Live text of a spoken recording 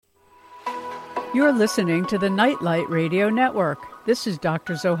You're listening to the Nightlight Radio Network. This is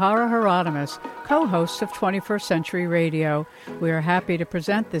Dr. Zohara Hieronimus, co-host of 21st Century Radio. We are happy to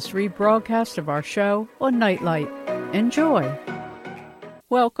present this rebroadcast of our show on Nightlight. Enjoy.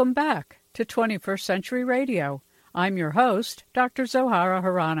 Welcome back to 21st Century Radio. I'm your host, Dr. Zohara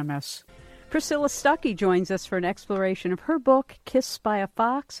Hieronimus. Priscilla Stuckey joins us for an exploration of her book, Kissed by a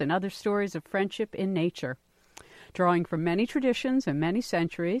Fox and Other Stories of Friendship in Nature. Drawing from many traditions and many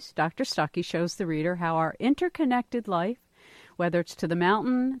centuries, Dr. Stuckey shows the reader how our interconnected life, whether it's to the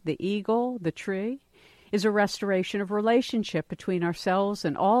mountain, the eagle, the tree, is a restoration of relationship between ourselves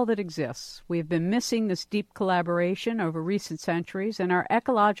and all that exists. We have been missing this deep collaboration over recent centuries, and our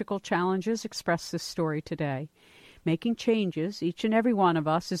ecological challenges express this story today. Making changes, each and every one of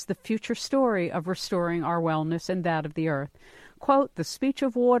us, is the future story of restoring our wellness and that of the earth. Quote, "The speech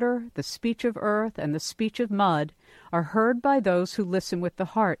of water, the speech of earth, and the speech of mud are heard by those who listen with the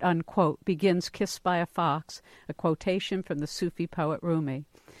heart," unquote, begins Kissed by a Fox, a quotation from the Sufi poet Rumi.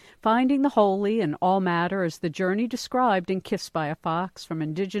 Finding the holy in all matter is the journey described in Kissed by a Fox, from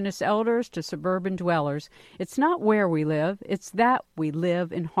indigenous elders to suburban dwellers. It's not where we live, it's that we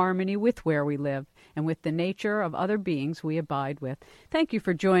live in harmony with where we live and with the nature of other beings we abide with. Thank you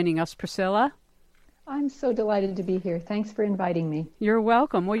for joining us, Priscilla. I'm so delighted to be here. Thanks for inviting me. You're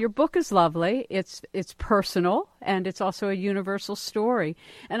welcome. Well, your book is lovely. It's personal, and it's also a universal story.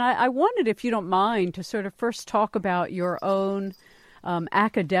 And I wondered, if you don't mind, to sort of first talk about your own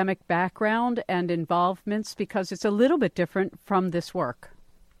academic background and involvements, because it's a little bit different from this work.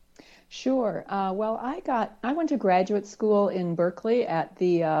 Sure. Well, I went to graduate school in Berkeley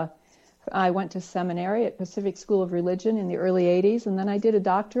I went to seminary at Pacific School of Religion in the early 80s, and then I did a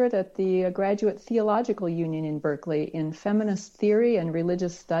doctorate at the Graduate Theological Union in Berkeley in feminist theory and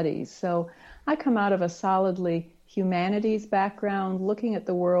religious studies. So I come out of a solidly humanities background, looking at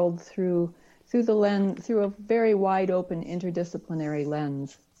the world through a very wide open interdisciplinary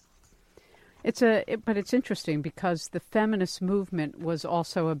lens. But it's interesting because the feminist movement was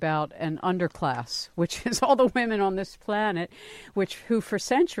also about an underclass, which is all the women on this planet, who for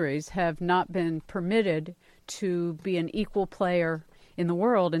centuries have not been permitted to be an equal player in the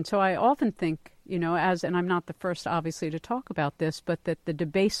world. And so I often think, and I'm not the first, obviously, to talk about this, but that the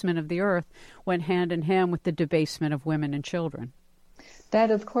debasement of the earth went hand in hand with the debasement of women and children. That,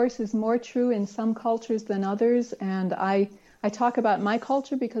 of course, is more true in some cultures than others, and I talk about my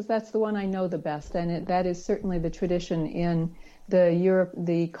culture because that's the one I know the best, and that is certainly the tradition in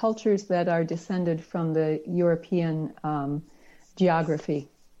the cultures that are descended from the European geography.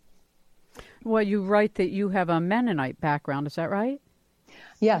 Well, you write that you have a Mennonite background, is that right?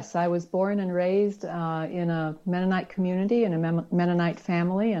 Yes, I was born and raised in a Mennonite community, in a Mennonite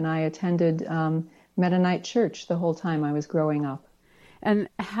family, and I attended Mennonite church the whole time I was growing up. And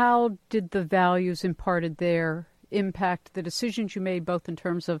how did the values imparted there impact the decisions you made, both in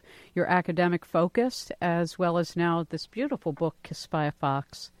terms of your academic focus as well as now this beautiful book, Kissed by a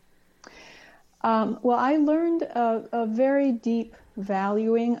Fox? Well, I learned a very deep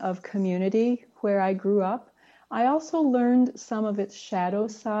valuing of community where I grew up. I also learned some of its shadow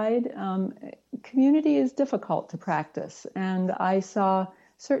side. Community is difficult to practice, and I saw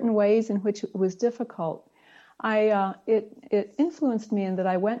certain ways in which it was difficult. It influenced me in that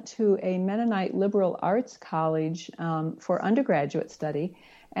I went to a Mennonite liberal arts college for undergraduate study,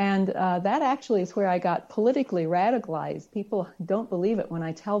 and that actually is where I got politically radicalized. People don't believe it when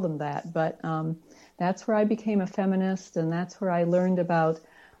I tell them that, but that's where I became a feminist, and that's where I learned about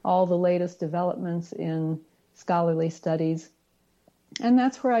all the latest developments in scholarly studies, and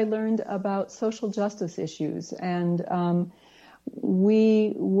that's where I learned about social justice issues. And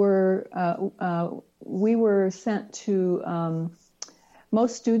we were sent to,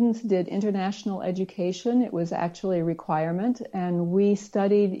 most students did international education. It was actually a requirement, and we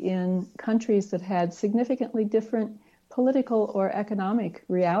studied in countries that had significantly different political or economic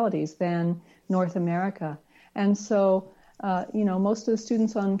realities than North America. And so, most of the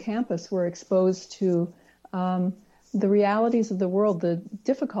students on campus were exposed to the realities of the world, the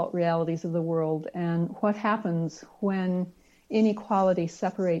difficult realities of the world, and what happens when inequality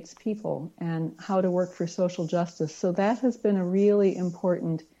separates people, and how to work for social justice. So that has been a really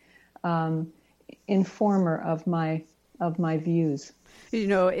important informer of my views.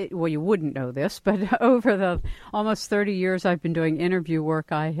 Well, you wouldn't know this, but over the almost 30 years I've been doing interview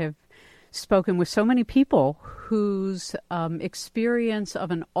work, I have spoken with so many people whose experience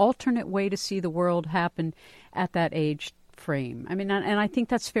of an alternate way to see the world happened at that age frame. I mean, and I think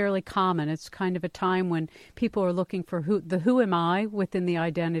that's fairly common. It's kind of a time when people are looking for who am I within the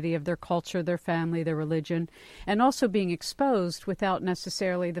identity of their culture, their family, their religion, and also being exposed without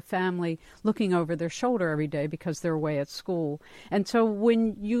necessarily the family looking over their shoulder every day because they're away at school. And so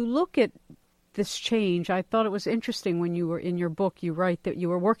when you look at this change, I thought it was interesting when you were in your book, you write that you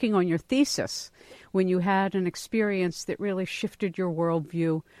were working on your thesis when you had an experience that really shifted your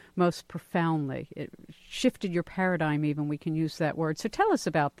worldview most profoundly. It shifted your paradigm even, we can use that word. So tell us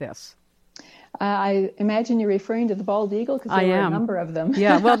about this. I imagine you're referring to the bald eagle because there were a number of them.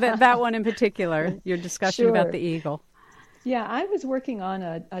 Yeah, well, that one in particular, your discussion about the eagle. Yeah, I was working on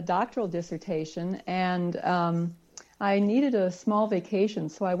a doctoral dissertation, and I needed a small vacation,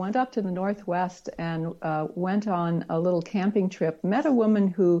 so I went up to the Northwest and went on a little camping trip, met a woman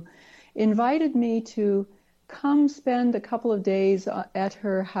who invited me to come spend a couple of days at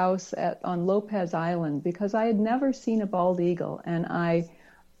her house on Lopez Island because I had never seen a bald eagle, and I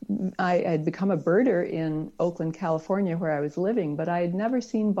had become a birder in Oakland, California, where I was living, but I had never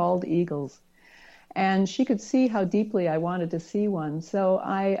seen bald eagles. And she could see how deeply I wanted to see one, so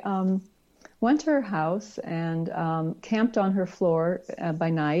I went to her house and camped on her floor by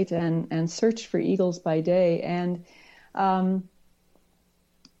night and searched for eagles by day. And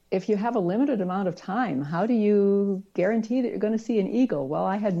if you have a limited amount of time, how do you guarantee that you're going to see an eagle? Well,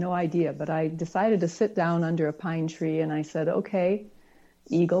 I had no idea, but I decided to sit down under a pine tree and I said, okay,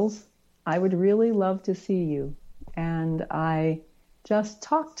 eagles, I would really love to see you. And I just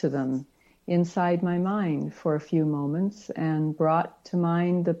talked to them inside my mind for a few moments and brought to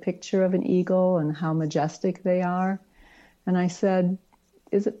mind the picture of an eagle and how majestic they are. And I said,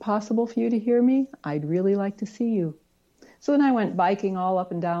 is it possible for you to hear me? I'd really like to see you. So then I went biking all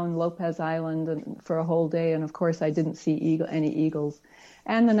up and down Lopez Island for a whole day, and of course I didn't see any eagles.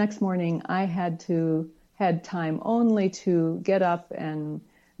 And the next morning I had time only to get up and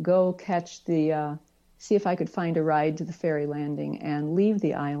go see if I could find a ride to the ferry landing and leave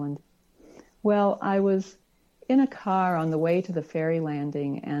the island. Well, I was in a car on the way to the ferry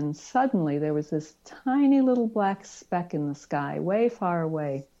landing, and suddenly there was this tiny little black speck in the sky, way far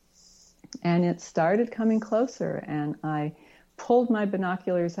away. And it started coming closer, and I pulled my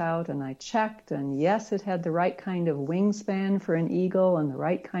binoculars out and I checked, and yes, it had the right kind of wingspan for an eagle and the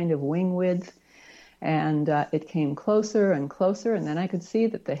right kind of wing width. And it came closer and closer, and then I could see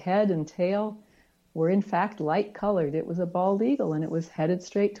that the head and tail were in fact light colored. It was a bald eagle, and it was headed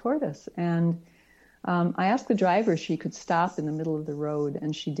straight toward us. And I asked the driver if she could stop in the middle of the road,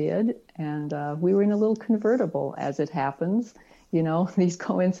 and she did. And we were in a little convertible, as it happens. You know, these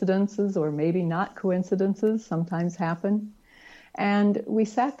coincidences, or maybe not coincidences, sometimes happen. And we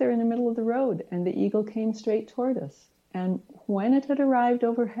sat there in the middle of the road, and the eagle came straight toward us. And when it had arrived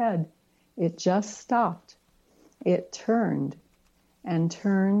overhead, it just stopped. It turned and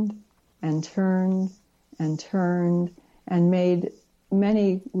turned and turned and turned and made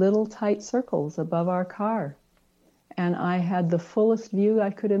many little tight circles above our car. And I had the fullest view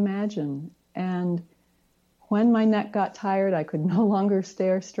I could imagine. And when my neck got tired, I could no longer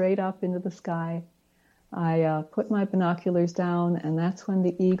stare straight up into the sky. I put my binoculars down, and that's when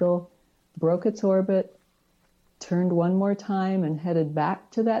the eagle broke its orbit, turned one more time, and headed back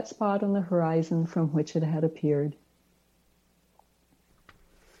to that spot on the horizon from which it had appeared.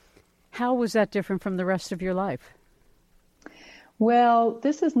 How was that different from the rest of your life? Well,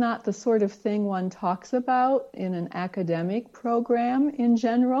 this is not the sort of thing one talks about in an academic program in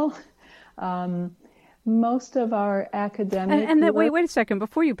general. Most of our academic wait a second,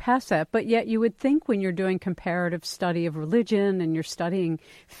 before you pass that, but yet you would think when you're doing comparative study of religion and you're studying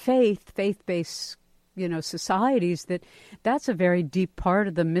faith-based, societies, that's a very deep part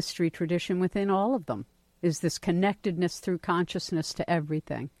of the mystery tradition within all of them, is this connectedness through consciousness to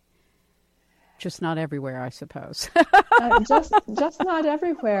everything. Just not everywhere, I suppose. just not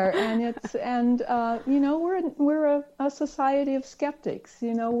everywhere, we're a society of skeptics.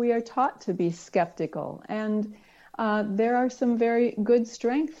 We are taught to be skeptical, and there are some very good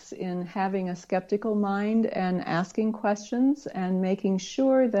strengths in having a skeptical mind and asking questions and making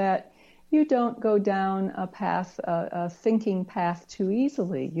sure that you don't go down a thinking path too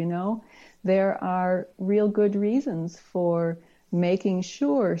easily. There are real good reasons for making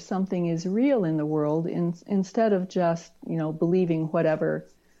sure something is real in the world instead of just, believing whatever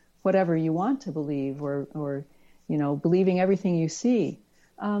you want to believe or believing everything you see.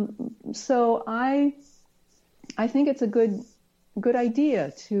 So I think it's a good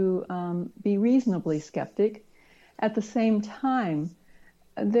idea to be reasonably skeptic. At the same time,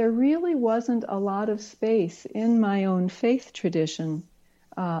 there really wasn't a lot of space in my own faith tradition,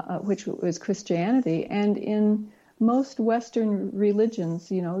 which was Christianity, and in most Western religions,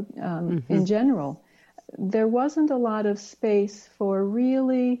 in general, there wasn't a lot of space for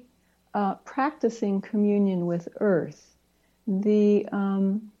really practicing communion with Earth. The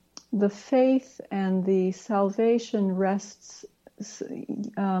faith and the salvation rests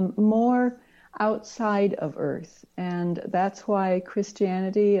more outside of Earth, and that's why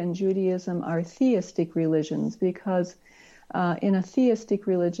Christianity and Judaism are theistic religions, because in a theistic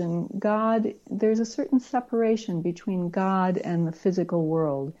religion, there's a certain separation between God and the physical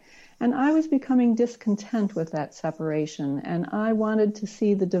world. And I was becoming discontent with that separation, and I wanted to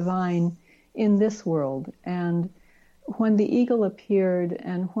see the divine in this world. And when the eagle appeared,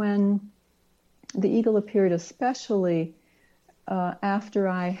 and when the eagle appeared especially after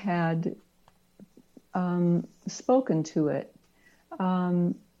I had spoken to it,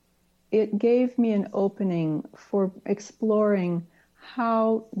 it gave me an opening for exploring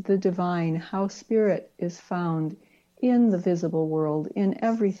how the divine, how spirit is found in the visible world, in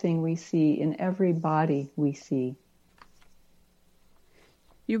everything we see, in every body we see.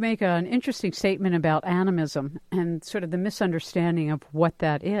 You make an interesting statement about animism and sort of the misunderstanding of what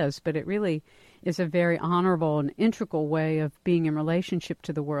that is, but it really is a very honorable and integral way of being in relationship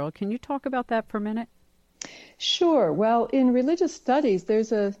to the world. Can you talk about that for a minute? Sure. Well, in religious studies,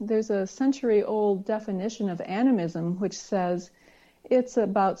 there's a century-old definition of animism which says it's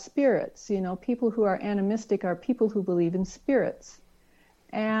about spirits. People who are animistic are people who believe in spirits.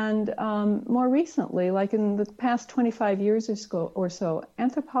 And more recently, like in the past 25 years or so,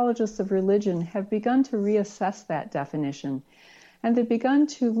 anthropologists of religion have begun to reassess that definition. And they've begun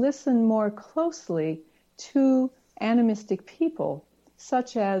to listen more closely to animistic people,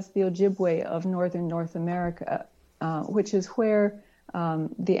 such as the Ojibwe of northern North America, which is where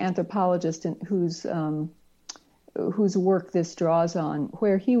the anthropologist whose work this draws on,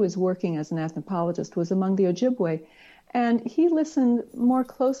 where he was working as an anthropologist, was among the Ojibwe. And he listened more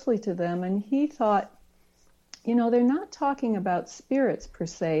closely to them, and he thought, they're not talking about spirits per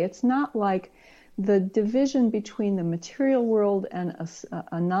se. It's not like the division between the material world and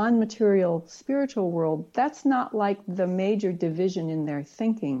a non-material spiritual world. That's not like the major division in their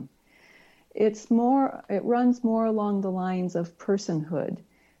thinking. It runs more along the lines of personhood.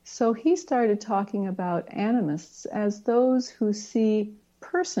 So he started talking about animists as those who see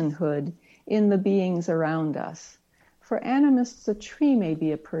personhood in the beings around us. For animists, a tree may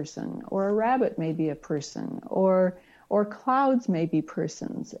be a person, or a rabbit may be a person, or clouds may be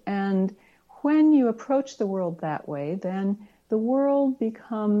persons. And when you approach the world that way, then the world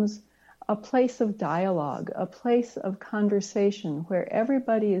becomes a place of dialogue, a place of conversation where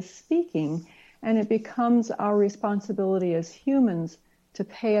everybody is speaking, and it becomes our responsibility as humans to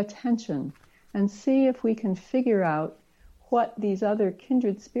pay attention and see if we can figure out what these other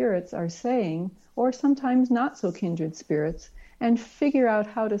kindred spirits are saying, or sometimes not so kindred spirits, and figure out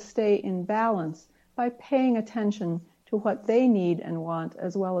how to stay in balance by paying attention to what they need and want,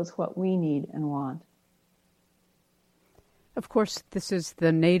 as well as what we need and want. Of course, this is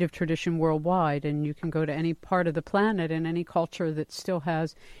the native tradition worldwide, and you can go to any part of the planet and any culture that still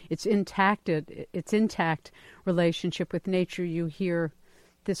has its intact relationship with nature. You hear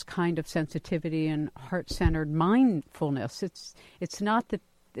this kind of sensitivity and heart-centered mindfulness. It's not that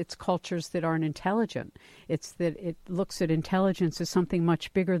it's cultures that aren't intelligent. It's that it looks at intelligence as something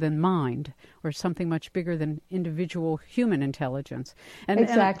much bigger than mind, or something much bigger than individual human intelligence.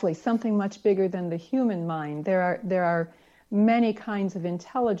 Exactly, something much bigger than the human mind. There are many kinds of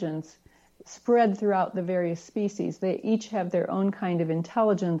intelligence spread throughout the various species. They each have their own kind of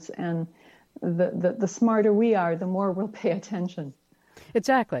intelligence, and the smarter we are, the more we'll pay attention.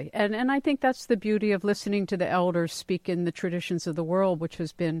 Exactly. And I think that's the beauty of listening to the elders speak in the traditions of the world, which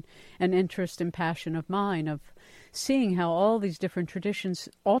has been an interest and passion of mine, of seeing how all these different traditions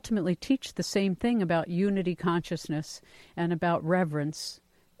ultimately teach the same thing about unity consciousness and about reverence,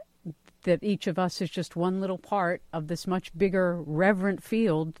 that each of us is just one little part of this much bigger reverent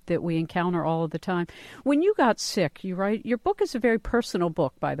field that we encounter all of the time. When you got sick, you write, your book is a very personal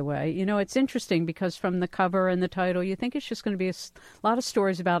book, by the way. It's interesting because from the cover and the title, you think it's just going to be a lot of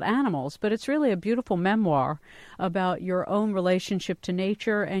stories about animals, but it's really a beautiful memoir about your own relationship to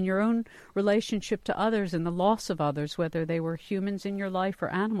nature and your own relationship to others and the loss of others, whether they were humans in your life or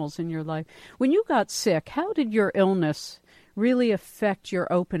animals in your life. When you got sick, how did your illness really affect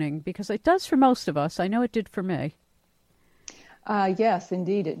your opening? Because it does for most of us. I know it did for me. Yes,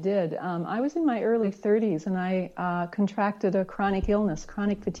 indeed it did. I was in my early 30s, and I contracted a chronic illness,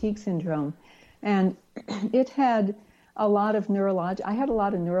 chronic fatigue syndrome. And it had a lot of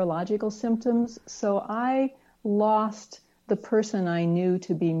neurological symptoms. So I lost the person I knew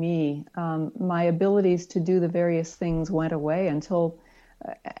to be me. My abilities to do the various things went away until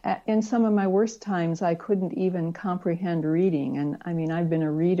in some of my worst times, I couldn't even comprehend reading. And I mean, I've been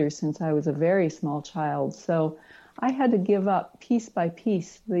a reader since I was a very small child. So I had to give up piece by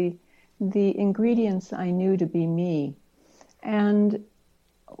piece the ingredients I knew to be me. And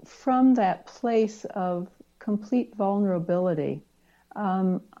from that place of complete vulnerability,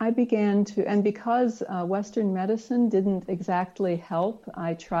 I began to, and because Western medicine didn't exactly help,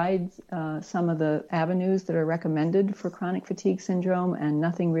 I tried some of the avenues that are recommended for chronic fatigue syndrome, and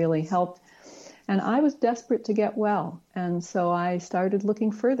nothing really helped. And I was desperate to get well, and so I started looking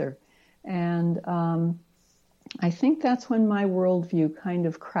further. And I think that's when my worldview kind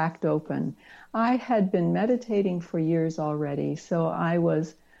of cracked open. I had been meditating for years already, so I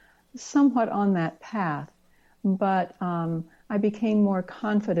was somewhat on that path, but I became more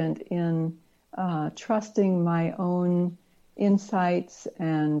confident in trusting my own insights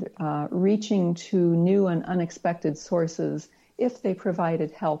and reaching to new and unexpected sources if they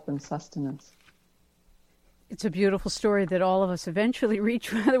provided help and sustenance. It's a beautiful story that all of us eventually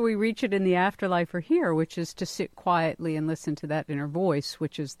reach, whether we reach it in the afterlife or here, which is to sit quietly and listen to that inner voice,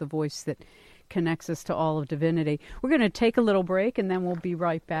 which is the voice that connects us to all of divinity. We're going to take a little break, and then we'll be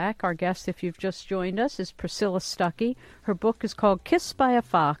right back. Our guest, if you've just joined us, is Priscilla Stuckey. Her book is called Kissed by a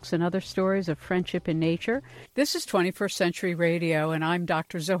Fox and Other Stories of Friendship in Nature. This is 21st Century Radio, and I'm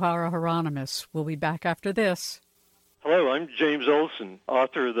Dr. Zohara Hieronimus. We'll be back after this. Hello, I'm James Olson,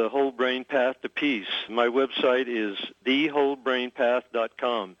 author of The Whole Brain Path to Peace. My website is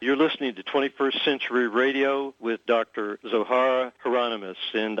thewholebrainpath.com. You're listening to 21st Century Radio with Dr. Zohara Hieronimus,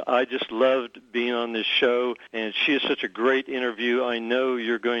 and I just loved being on this show, and she is such a great interview. I know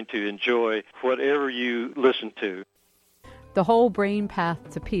you're going to enjoy whatever you listen to. The Whole Brain Path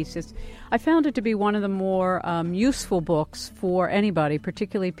to Peace. I found it to be one of the more useful books for anybody,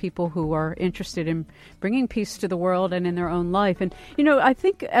 particularly people who are interested in bringing peace to the world and in their own life. And, you know, I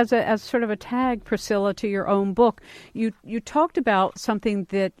think as sort of a tag, Priscilla, to your own book, you talked about something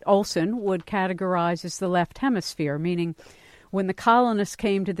that Olson would categorize as the left hemisphere, meaning when the colonists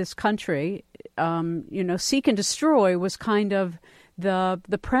came to this country, seek and destroy was kind of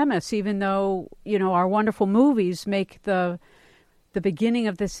the premise, even though, our wonderful movies make the beginning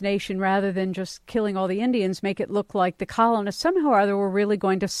of this nation, rather than just killing all the Indians, make it look like the colonists somehow or other were really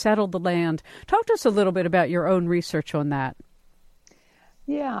going to settle the land. Talk to us a little bit about your own research on that.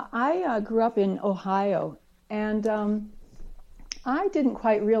 Yeah, I grew up in Ohio, and I didn't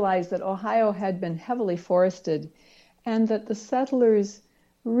quite realize that Ohio had been heavily forested and that the settlers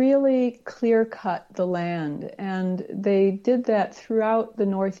really clear-cut the land, and they did that throughout the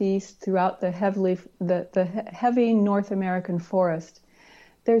Northeast, throughout the heavy North American forest.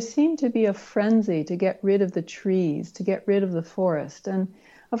 There seemed to be a frenzy to get rid of the trees, to get rid of the forest, and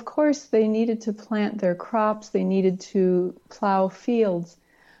of course they needed to plant their crops, they needed to plow fields,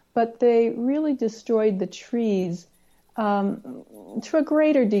 but they really destroyed the trees to a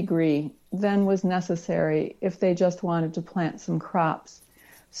greater degree than was necessary if they just wanted to plant some crops.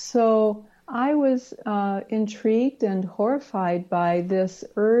 So I was intrigued and horrified by this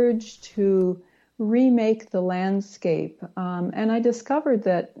urge to remake the landscape. And I discovered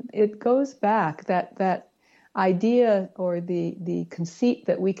that it goes back, that idea or the conceit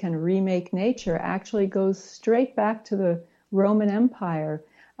that we can remake nature actually goes straight back to the Roman Empire.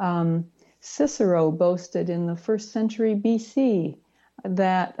 Cicero boasted in the 1st century BC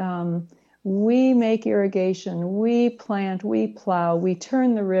that we make irrigation, we plant, we plow, we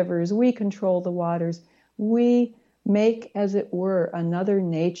turn the rivers, we control the waters. We make, as it were, another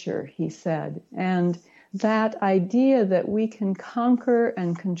nature, he said. And that idea that we can conquer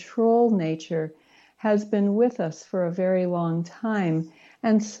and control nature has been with us for a very long time.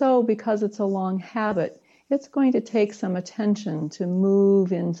 And so, because it's a long habit, it's going to take some attention to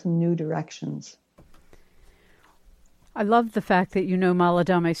move in some new directions. I love the fact that you know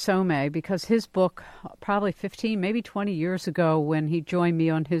Maladame Some, because his book, probably 15, maybe 20 years ago, when he joined me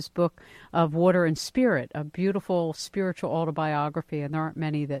on his book of Water and Spirit, a beautiful spiritual autobiography, and there aren't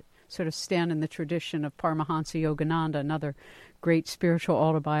many that sort of stand in the tradition of Paramahansa Yogananda, another great spiritual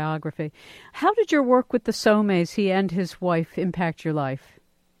autobiography. How did your work with the Somes, he and his wife, impact your life?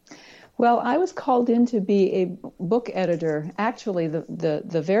 Well, I was called in to be a book editor. Actually,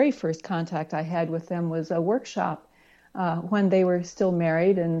 the very first contact I had with them was a workshop when they were still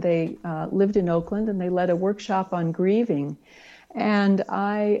married, and they lived in Oakland, and they led a workshop on grieving. And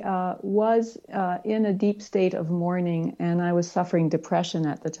I was in a deep state of mourning, and I was suffering depression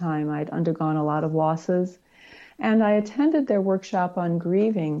at the time. I'd undergone a lot of losses. And I attended their workshop on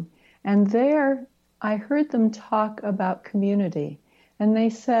grieving. And there, I heard them talk about community. And they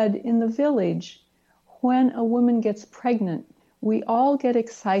said, in the village, when a woman gets pregnant, we all get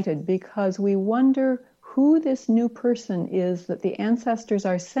excited because we wonder who this new person is that the ancestors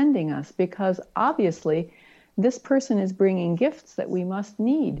are sending us, because obviously this person is bringing gifts that we must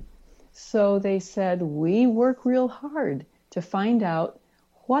need. So they said, we work real hard to find out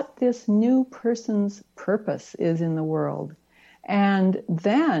what this new person's purpose is in the world. And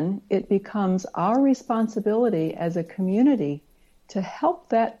then it becomes our responsibility as a community to help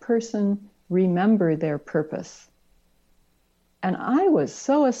that person remember their purpose. And I was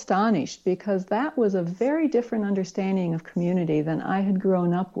so astonished because that was a very different understanding of community than I had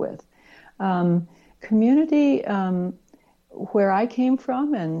grown up with. Community, where I came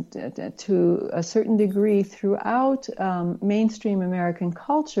from, and to a certain degree throughout mainstream American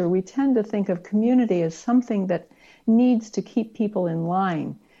culture, we tend to think of community as something that needs to keep people in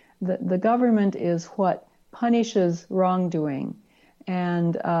line. The government is what punishes wrongdoing.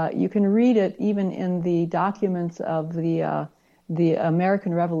 And you can read it even in the documents of the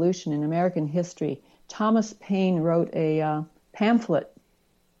American Revolution in American history. Thomas Paine wrote a pamphlet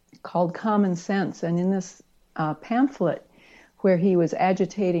called Common Sense. And in this pamphlet, where he was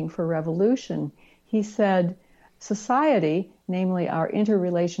agitating for revolution, he said, society, namely our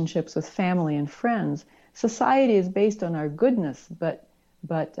interrelationships with family and friends, society is based on our goodness, but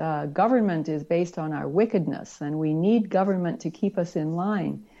government is based on our wickedness, and we need government to keep us in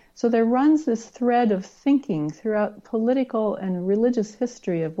line. So there runs this thread of thinking throughout political and religious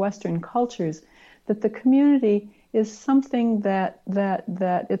history of Western cultures that the community is something that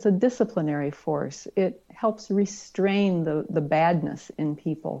it's a disciplinary force. It helps restrain the badness in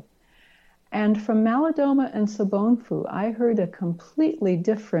people. And from Malidoma and Sobonfu, I heard a completely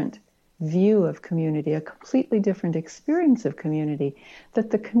different view of community, a completely different experience of community,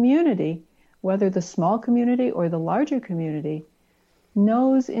 that the community, whether the small community or the larger community,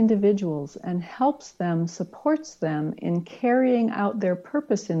 knows individuals and helps them, supports them in carrying out their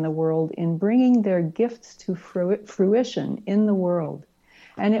purpose in the world, in bringing their gifts to fruition in the world.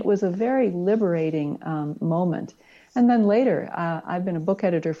 And it was a very liberating moment. And then later, I've been a book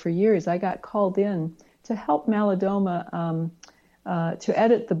editor for years, I got called in to help Malidoma to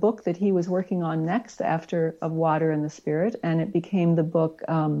edit the book that he was working on next after Of Water and the Spirit, and it became the book,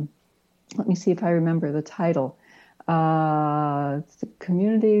 let me see if I remember the title, the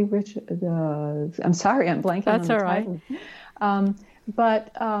Community Rich, I'm sorry, I'm blanking on the title.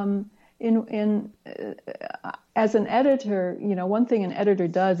 But as an editor, one thing an editor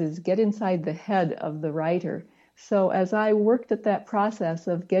does is get inside the head of the writer. So as I worked at that process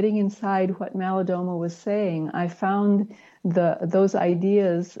of getting inside what Malidoma was saying, I found those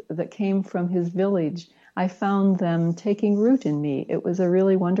ideas that came from his village, I found them taking root in me. It was a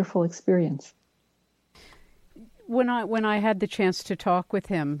really wonderful experience. When I had the chance to talk with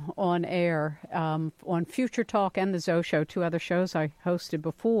him on air, on Future Talk and the Zoe Show, two other shows I hosted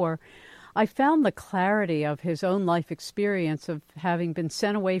before, I found the clarity of his own life experience of having been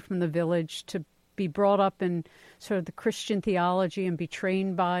sent away from the village to be brought up in sort of the Christian theology and be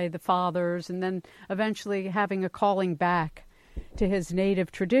trained by the fathers, and then eventually having a calling back to his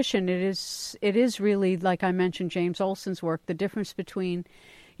native tradition. It is really, like I mentioned, James Olson's work, the difference between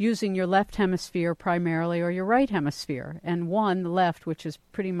using your left hemisphere primarily or your right hemisphere. And one, the left, which is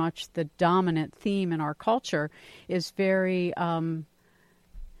pretty much the dominant theme in our culture, is very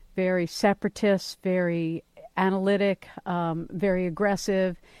very separatist, very analytic, very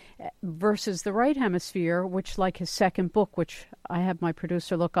aggressive, versus the right hemisphere, which, like his second book, which I had my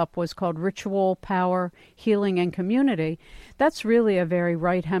producer look up, was called Ritual, Power, Healing, and Community. That's really a very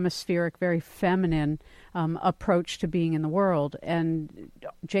right hemispheric, very feminine approach to being in the world. And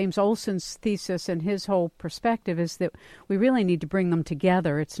James Olson's thesis and his whole perspective is that we really need to bring them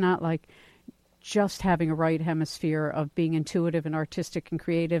together. It's not like just having a right hemisphere of being intuitive and artistic and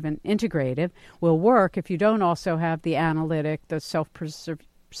creative and integrative will work if you don't also have the analytic, the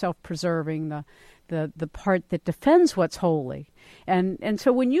self-preserving, the part that defends what's holy. And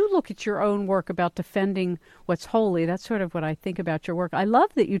so when you look at your own work about defending what's holy, that's sort of what I think about your work. I love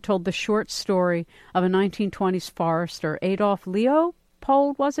that you told the short story of a 1920s forester, Adolf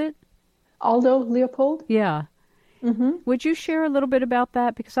Leopold, was it? Aldo Leopold? Yeah. Mm-hmm. Would you share a little bit about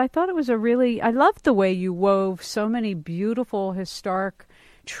that? Because I thought it was I loved the way you wove so many beautiful historic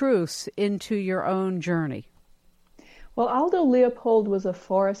truths into your own journey. Well, Aldo Leopold was a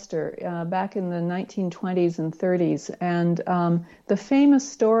forester back in the 1920s and 30s, and the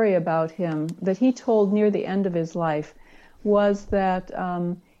famous story about him that he told near the end of his life was that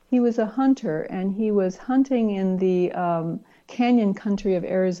he was a hunter, and he was hunting in the canyon country of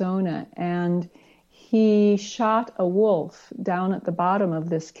Arizona, and he shot a wolf down at the bottom of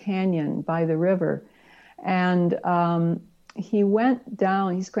this canyon by the river. And he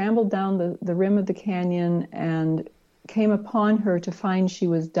scrambled down the rim of the canyon and came upon her to find she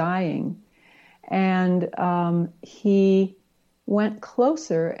was dying. And he went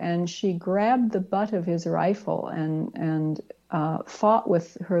closer, and she grabbed the butt of his rifle and fought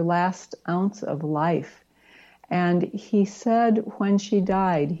with her last ounce of life. And he said when she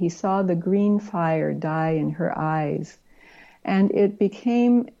died, he saw the green fire die in her eyes. And it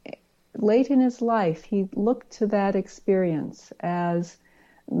became, late in his life, he looked to that experience as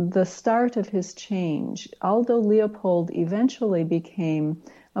the start of his change. Aldo Leopold eventually became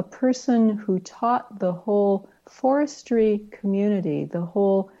a person who taught the whole forestry community, the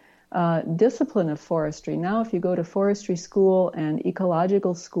whole discipline of forestry. Now, if you go to forestry school and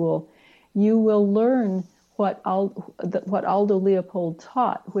ecological school, you will learn what Aldo Leopold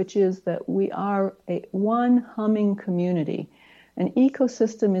taught, which is that we are one humming community. An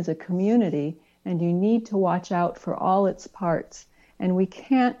ecosystem is a community, and you need to watch out for all its parts. And we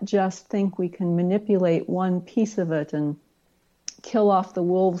can't just think we can manipulate one piece of it and kill off the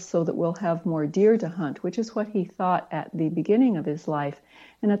wolves so that we'll have more deer to hunt, which is what he thought at the beginning of his life.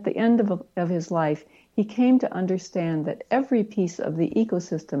 And at the end of his life, he came to understand that every piece of the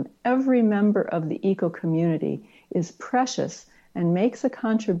ecosystem, every member of the eco-community is precious and makes a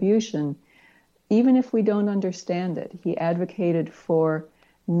contribution, even if we don't understand it. He advocated for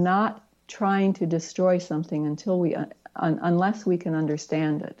not trying to destroy something unless we can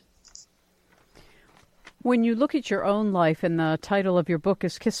understand it. When you look at your own life, and the title of your book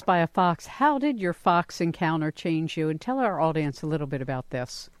is Kissed by a Fox, how did your fox encounter change you? And tell our audience a little bit about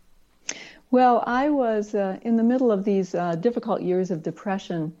this. Well, I was in the middle of these difficult years of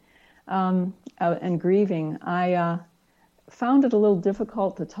depression and grieving. I found it a little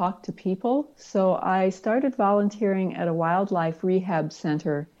difficult to talk to people, so I started volunteering at a wildlife rehab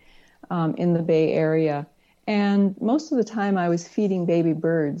center in the Bay Area. And most of the time I was feeding baby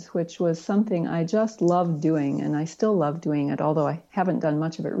birds, which was something I just loved doing, and I still love doing it, although I haven't done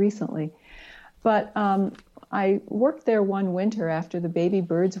much of it recently. But I worked there one winter after the baby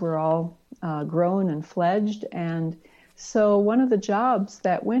birds were all grown and fledged, and so one of the jobs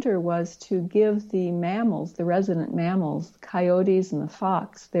that winter was to give the mammals, the resident mammals, the coyotes and the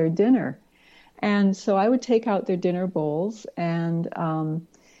fox, their dinner. And so I would take out their dinner bowls, and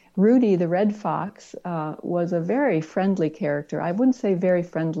Rudy, the red fox, was a very friendly character. I wouldn't say very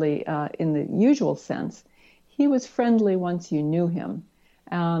friendly in the usual sense. He was friendly once you knew him.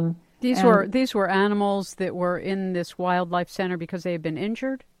 These were animals that were in this wildlife center because they had been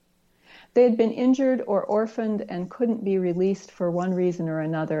injured? They had been injured or orphaned and couldn't be released for one reason or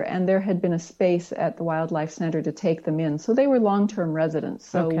another, and there had been a space at the wildlife center to take them in. So they were long-term residents,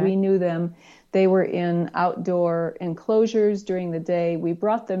 so we knew them. They were in outdoor enclosures during the day. We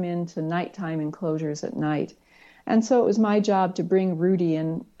brought them into nighttime enclosures at night. And so it was my job to bring Rudy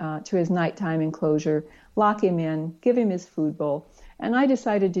in to his nighttime enclosure, lock him in, give him his food bowl. And I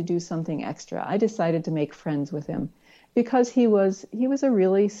decided to do something extra. I decided to make friends with him because he was a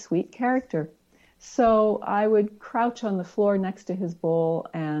really sweet character. So I would crouch on the floor next to his bowl,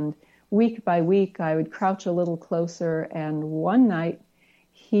 and week by week I would crouch a little closer, and one night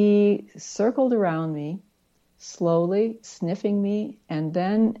he circled around me, slowly sniffing me, and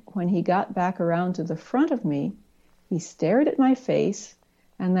then when he got back around to the front of me, he stared at my face,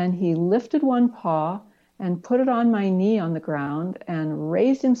 and then he lifted one paw and put it on my knee on the ground and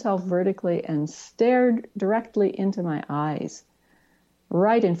raised himself vertically and stared directly into my eyes,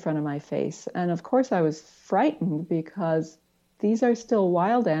 right in front of my face. And of course I was frightened because these are still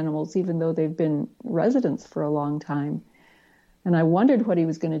wild animals, even though they've been residents for a long time. And I wondered what he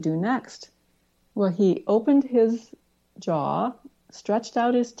was going to do next. Well, he opened his jaw, stretched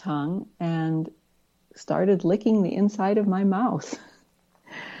out his tongue, and started licking the inside of my mouth.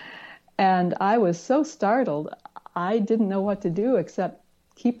 And I was so startled, I didn't know what to do except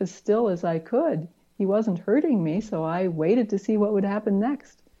keep as still as I could. He wasn't hurting me, so I waited to see what would happen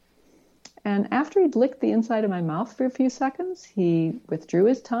next. And after he'd licked the inside of my mouth for a few seconds, he withdrew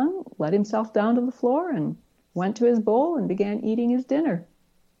his tongue, let himself down to the floor, and went to his bowl and began eating his dinner.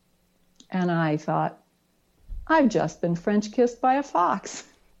 And I thought, I've just been French kissed by a fox.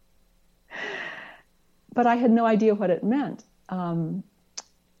 But I had no idea what it meant.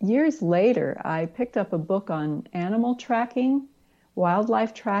 Years later, I picked up a book on animal tracking,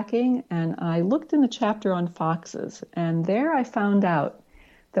 wildlife tracking, and I looked in the chapter on foxes. And there I found out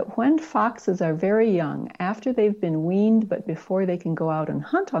that when foxes are very young, after they've been weaned but before they can go out and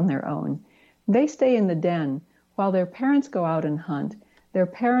hunt on their own, they stay in the den while their parents go out and hunt. Their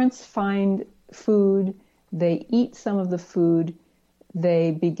parents find food, they eat some of the food,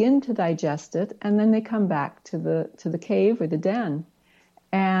 they begin to digest it, and then they come back to the cave or the den.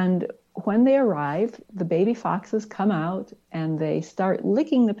 And when they arrive, the baby foxes come out and they start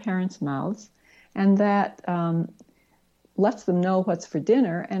licking the parents' mouths, and that lets them know what's for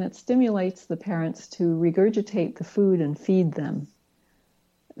dinner, and it stimulates the parents to regurgitate the food and feed them.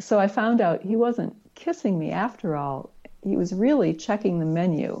 So I found out he wasn't kissing me after all. He was really checking the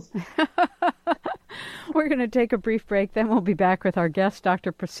menu. We're going to take a brief break, then we'll be back with our guest,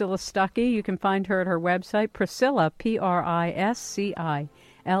 Dr. Priscilla Stuckey. You can find her at her website, Priscilla, Priscilla,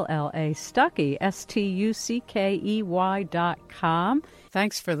 Stuckey, Stuckey.com.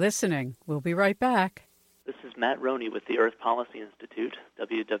 Thanks for listening. We'll be right back. This is Matt Roney with the Earth Policy Institute,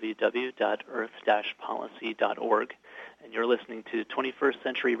 www.earth-policy.org, and you're listening to 21st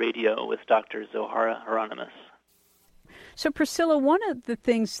Century Radio with Dr. Zohara Hieronimus. So, Priscilla, one of the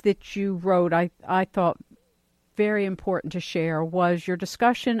things that you wrote I thought very important to share was your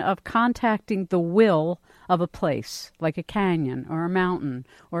discussion of contacting the will of a place, like a canyon or a mountain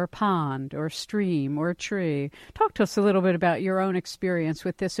or a pond or a stream or a tree. Talk to us a little bit about your own experience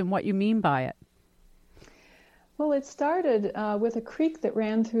with this and what you mean by it. Well, it started with a creek that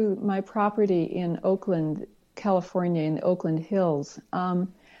ran through my property in Oakland, California, in the Oakland Hills.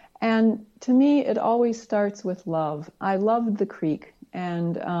 And to me, it always starts with love. I loved the creek,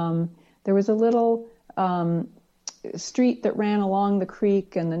 and there was a little street that ran along the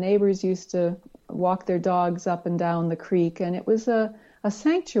creek, and the neighbors used to walk their dogs up and down the creek, and it was a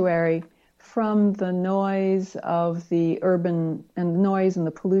sanctuary from the noise of the urban, and the noise and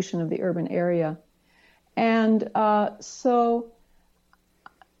the pollution of the urban area. And so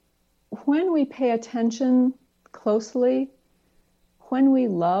when we pay attention closely, when we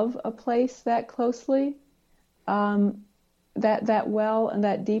love a place that closely, that well and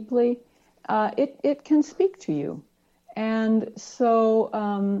that deeply, it can speak to you. And so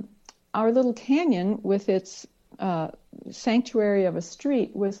our little canyon with its sanctuary of a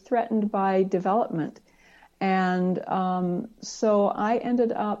street was threatened by development. And so I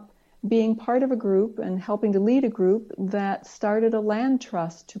ended up being part of a group and helping to lead a group that started a land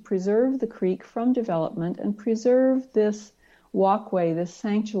trust to preserve the creek from development and preserve this walkway, this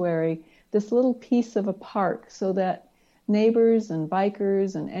sanctuary, this little piece of a park, so that neighbors and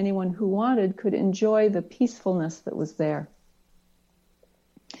bikers and anyone who wanted could enjoy the peacefulness that was there.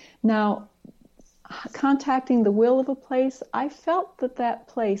 Now, contacting the will of a place, I felt that that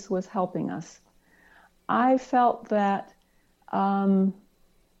place was helping us. I felt that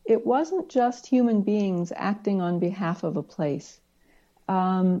it wasn't just human beings acting on behalf of a place.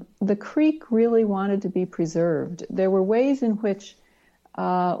 The creek really wanted to be preserved. There were ways in which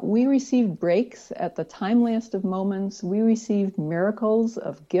we received breaks at the timeliest of moments. We received miracles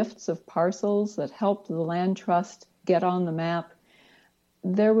of gifts of parcels that helped the land trust get on the map.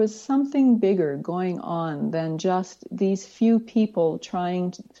 There was something bigger going on than just these few people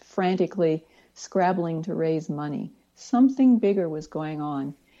trying to, frantically scrabbling to raise money. Something bigger was going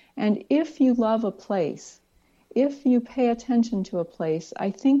on. And if you love a place, if you pay attention to a place,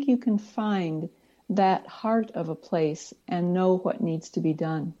 I think you can find that heart of a place and know what needs to be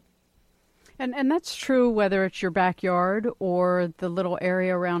done. And that's true whether it's your backyard or the little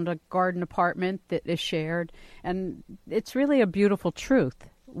area around a garden apartment that is shared. And it's really a beautiful truth,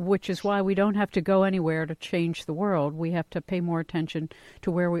 which is why we don't have to go anywhere to change the world. We have to pay more attention to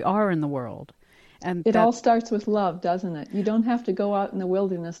where we are in the world. And it all starts with love, doesn't it? You don't have to go out in the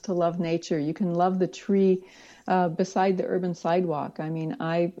wilderness to love nature. You can love the tree beside the urban sidewalk. I mean,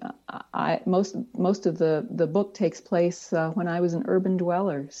 most of the book takes place when I was an urban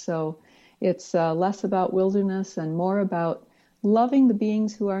dweller. So it's less about wilderness and more about loving the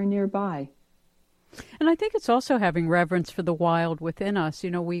beings who are nearby. And I think it's also having reverence for the wild within us. You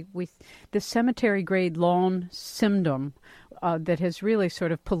know, we the cemetery-grade lawn syndrome that has really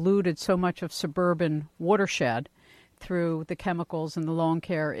sort of polluted so much of suburban watershed through the chemicals and the lawn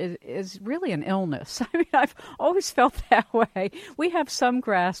care is really an illness. I mean, I've always felt that way. We have some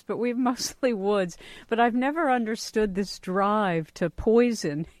grass, but we have mostly woods. But I've never understood this drive to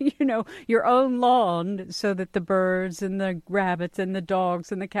poison, your own lawn so that the birds and the rabbits and the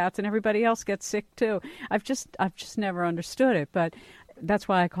dogs and the cats and everybody else gets sick too. I've just never understood it. But that's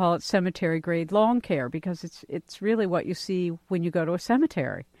why I call it cemetery grade lawn care, because it's really what you see when you go to a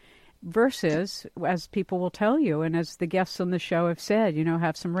cemetery. versus, as people will tell you, and as the guests on the show have said,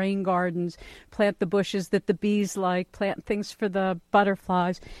 have some rain gardens, plant the bushes that the bees like, plant things for the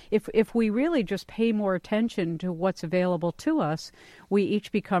butterflies. If we really just pay more attention to what's available to us, we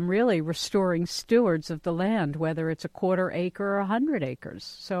each become really restoring stewards of the land, whether it's a quarter acre or 100 acres.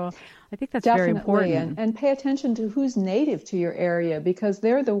 So I think that's very important. And pay attention to who's native to your area, because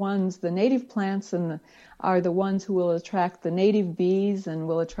they're the ones, the native plants are the ones who will attract the native bees and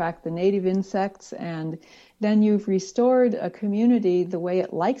will attract the native insects. And then you've restored a community the way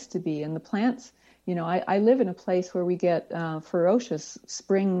it likes to be. And the plants, I live in a place where we get ferocious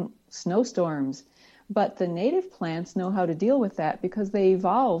spring snowstorms. But the native plants know how to deal with that because they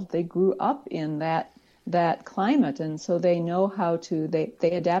evolved. They grew up in that climate, and so they know how to, they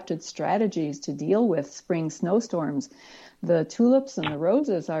adapted strategies to deal with spring snowstorms. The tulips and the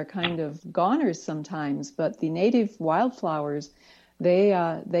roses are kind of goners sometimes, but the native wildflowers,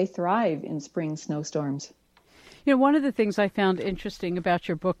 they thrive in spring snowstorms. One of the things I found interesting about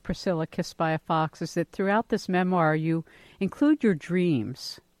your book, Priscilla, Kissed by a Fox, is that throughout this memoir you include your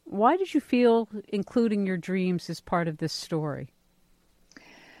dreams. Why did you feel including your dreams is part of this story?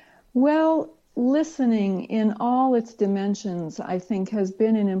 Well, listening in all its dimensions, I think, has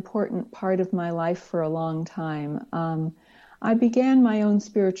been an important part of my life for a long time. I began my own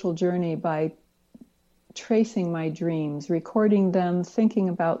spiritual journey by tracing my dreams, recording them, thinking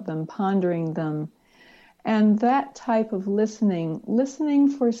about them, pondering them. And that type of listening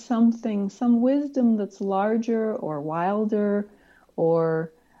for something, some wisdom that's larger or wilder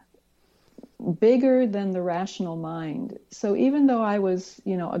or bigger than the rational mind. So even though I was,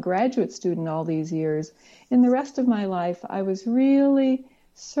 a graduate student all these years, in the rest of my life, I was really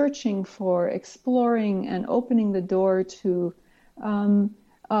searching for, exploring, and opening the door to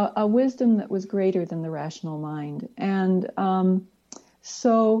a wisdom that was greater than the rational mind. And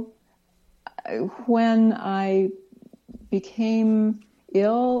so when I became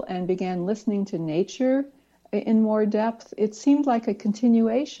ill and began listening to nature in more depth, it seemed like a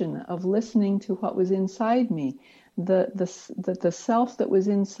continuation of listening to what was inside me. The self that was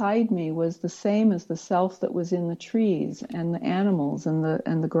inside me was the same as the self that was in the trees and the animals and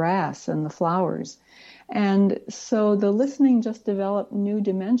the grass and the flowers. And so the listening just developed new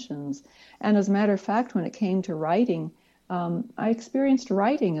dimensions. And as a matter of fact, when it came to writing, I experienced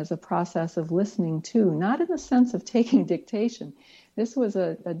writing as a process of listening too, not in the sense of taking dictation. This was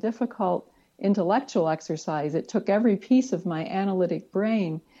a difficult intellectual exercise. It took every piece of my analytic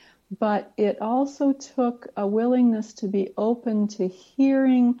brain, but it also took a willingness to be open to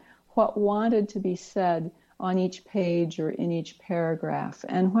hearing what wanted to be said on each page or in each paragraph.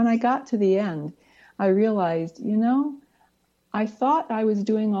 And when I got to the end, I realized, I thought I was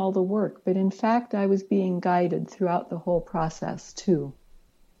doing all the work, but in fact I was being guided throughout the whole process too.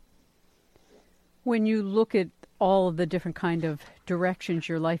 When you look at all of the different kind of directions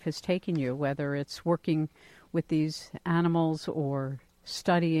your life has taken you, whether it's working with these animals or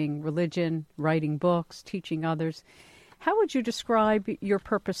studying religion, writing books, teaching others, how would you describe your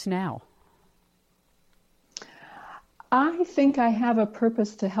purpose now? I think I have a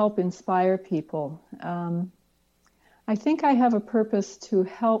purpose to help inspire people. I think I have a purpose to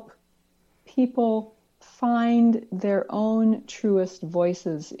help people find their own truest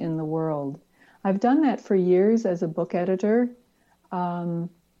voices in the world. I've done that for years as a book editor.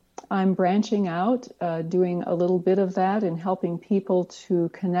 I'm branching out, doing a little bit of that and helping people to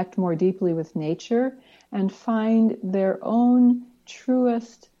connect more deeply with nature and find their own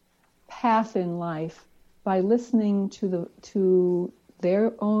truest path in life by listening to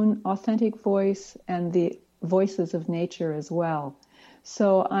their own authentic voice and the voices of nature as well.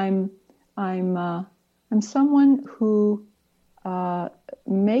 So I'm someone who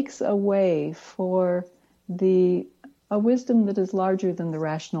makes a way for a wisdom that is larger than the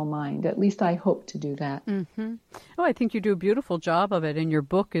rational mind. At least I hope to do that. Mm-hmm. Oh, I think you do a beautiful job of it, and your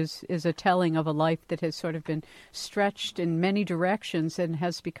book is a telling of a life that has sort of been stretched in many directions and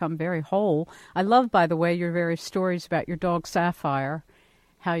has become very whole. I love, by the way, your various stories about your dog Sapphire,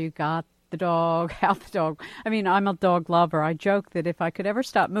 how you got the dog, I mean, I'm a dog lover. I joke that if I could ever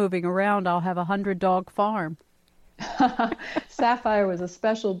stop moving around, I'll have 100-dog farm. Sapphire was a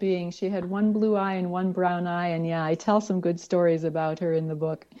special being. She had one blue eye and one brown eye, and yeah, I tell some good stories about her in the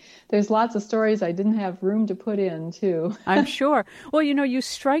book. There's lots of stories I didn't have room to put in, too. I'm sure. Well, you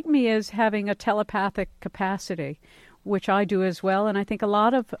strike me as having a telepathic capacity, which I do as well, and I think a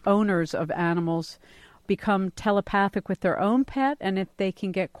lot of owners of animals become telepathic with their own pet, and if they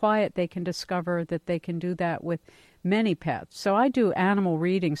can get quiet, they can discover that they can do that with many pets. So I do animal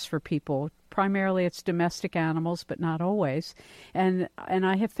readings for people primarily it's domestic animals, but not always. And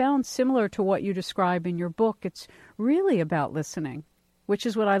I have found, similar to what you describe in your book, it's really about listening, which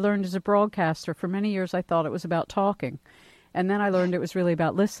is what I learned as a broadcaster. For many years, I thought it was about talking. And then I learned it was really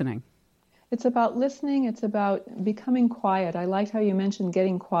about listening. It's about listening. It's about becoming quiet. I liked how you mentioned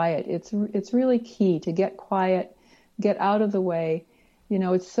getting quiet. It's really key to get quiet, get out of the way. You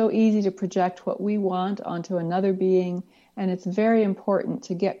know, it's so easy to project what we want onto another being, and it's very important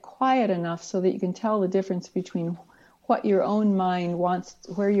to get quiet enough so that you can tell the difference between what your own mind wants,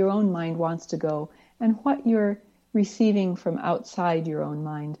 where your own mind wants to go, and what you're receiving from outside your own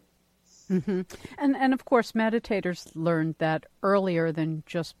mind. Mm-hmm. And of course, meditators learned that earlier than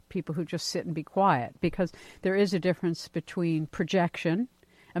just people who just sit and be quiet, because there is a difference between projection,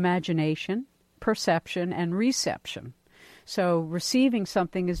 imagination, perception, and reception. So receiving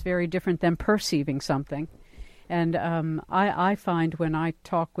something is very different than perceiving something. And I find when I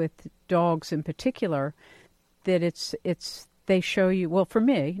talk with dogs in particular that they show you, well, for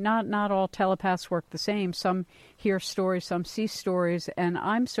me, not all telepaths work the same. Some hear stories, some see stories, and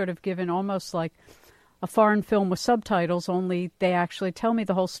I'm sort of given almost like a foreign film with subtitles, only they actually tell me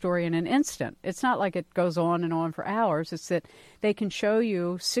the whole story in an instant. It's not like it goes on and on for hours. It's that they can show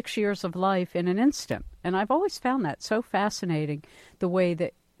you 6 years of life in an instant. And I've always found that so fascinating, the way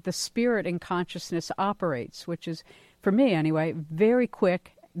that the spirit in consciousness operates, which is, for me anyway, very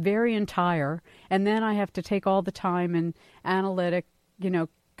quick, very entire, and then I have to take all the time and analytic,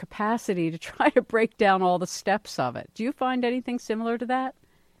 capacity to try to break down all the steps of it. Do you find anything similar to that?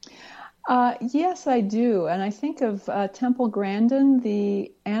 Yes, I do. And I think of Temple Grandin,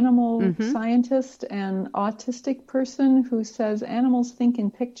 the animal scientist and autistic person who says animals think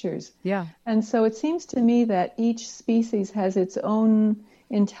in pictures. Yeah. And so it seems to me that each species has its own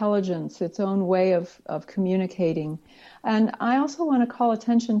intelligence, its own way of communicating. And I also want to call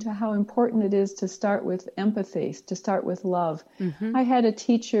attention to how important it is to start with empathy, to start with love. Mm-hmm. I had a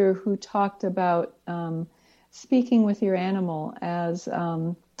teacher who talked about speaking with your animal as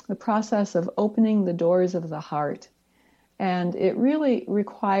the process of opening the doors of the heart. And it really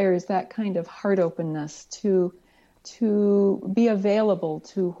requires that kind of heart openness to be available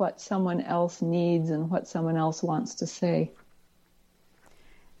to what someone else needs and what someone else wants to say.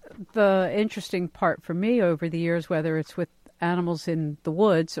 The interesting part for me over the years, whether it's with animals in the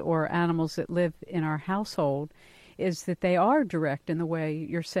woods or animals that live in our household, is that they are direct in the way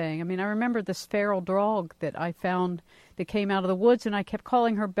you're saying. I mean, I remember this feral dog that I found that came out of the woods, and I kept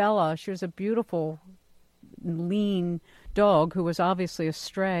calling her Bella. She was a beautiful, lean dog who was obviously a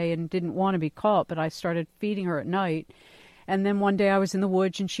stray and didn't want to be caught, but I started feeding her at night. And then one day I was in the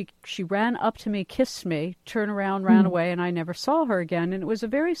woods, and she ran up to me, kissed me, turned around, ran away, and I never saw her again. And it was a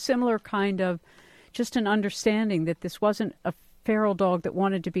very similar kind of just an understanding that this wasn't a feral dog that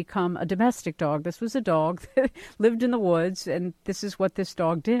wanted to become a domestic dog. This was a dog that lived in the woods, and this is what this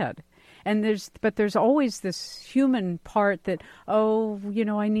dog did. And there's always this human part that,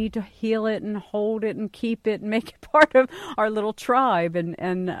 I need to heal it and hold it and keep it and make it part of our little tribe.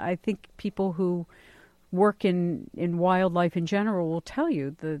 And I think people who work in wildlife in general will tell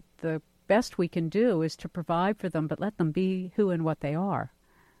you the best we can do is to provide for them, but let them be who and what they are.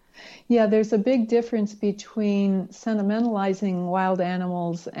 Yeah, there's a big difference between sentimentalizing wild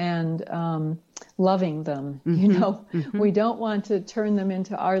animals and loving them. Mm-hmm. We don't want to turn them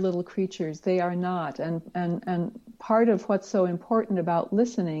into our little creatures. They are not. And part of what's so important about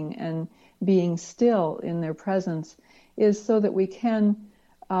listening and being still in their presence is so that we can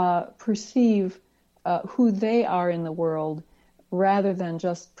perceive who they are in the world rather than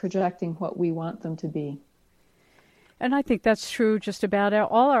just projecting what we want them to be. And I think that's true just about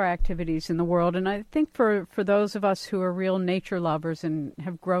all our activities in the world. And I think for those of us who are real nature lovers and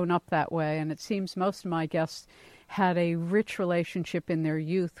have grown up that way, and it seems most of my guests had a rich relationship in their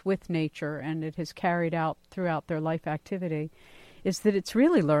youth with nature, and it has carried out throughout their life activity, is that it's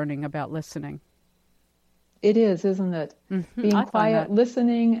really learning about listening. It is, isn't it? Mm-hmm. Being quiet,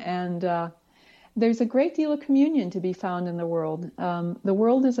 listening, and there's a great deal of communion to be found in the world. The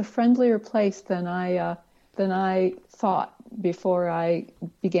world is a friendlier place than I thought before I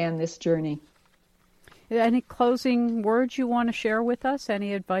began this journey. Any closing words you want to share with us?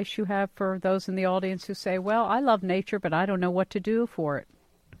 Any advice you have for those in the audience who say, well, I love nature, but I don't know what to do for it?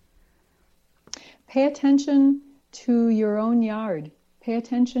 Pay attention to your own yard. Pay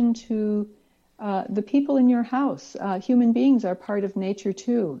attention to the people in your house. Human beings are part of nature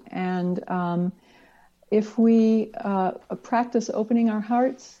too. And if we practice opening our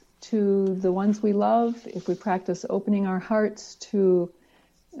hearts to the ones we love, if we practice opening our hearts to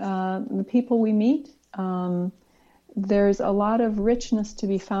the people we meet, there's a lot of richness to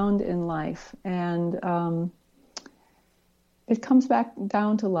be found in life, and it comes back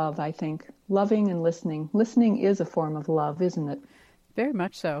down to love, I think. Loving and listening. Listening is a form of love, isn't it? Very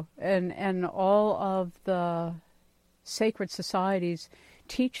much so. And all of the sacred societies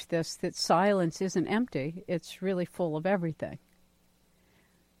teach this, that silence isn't empty. It's really full of everything.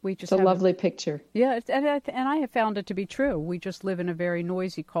 It's a lovely picture. Yeah, and I have found it to be true. We just live in a very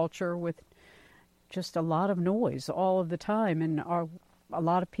noisy culture with just a lot of noise all of the time, and a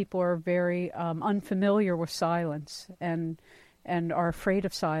lot of people are very unfamiliar with silence and are afraid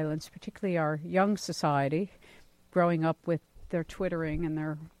of silence, particularly our young society, growing up with their twittering and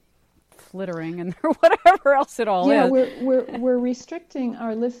their flittering and their whatever else it all is. Yeah, we're restricting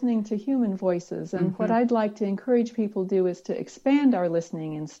our listening to human voices, and what I'd like to encourage people to do is to expand our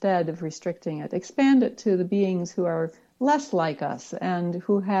listening instead of restricting it. Expand it to the beings who are less like us and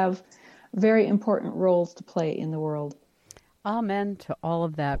who have very important roles to play in the world. Amen to all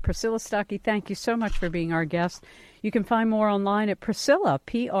of that. Priscilla Stuckey, thank you so much for being our guest. You can find more online at Priscilla,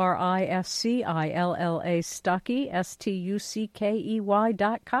 Priscilla, Stuckey,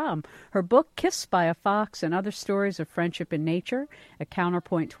 Stuckey.com. Her book, Kissed by a Fox and Other Stories of Friendship in Nature, a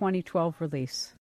Counterpoint 2012 release.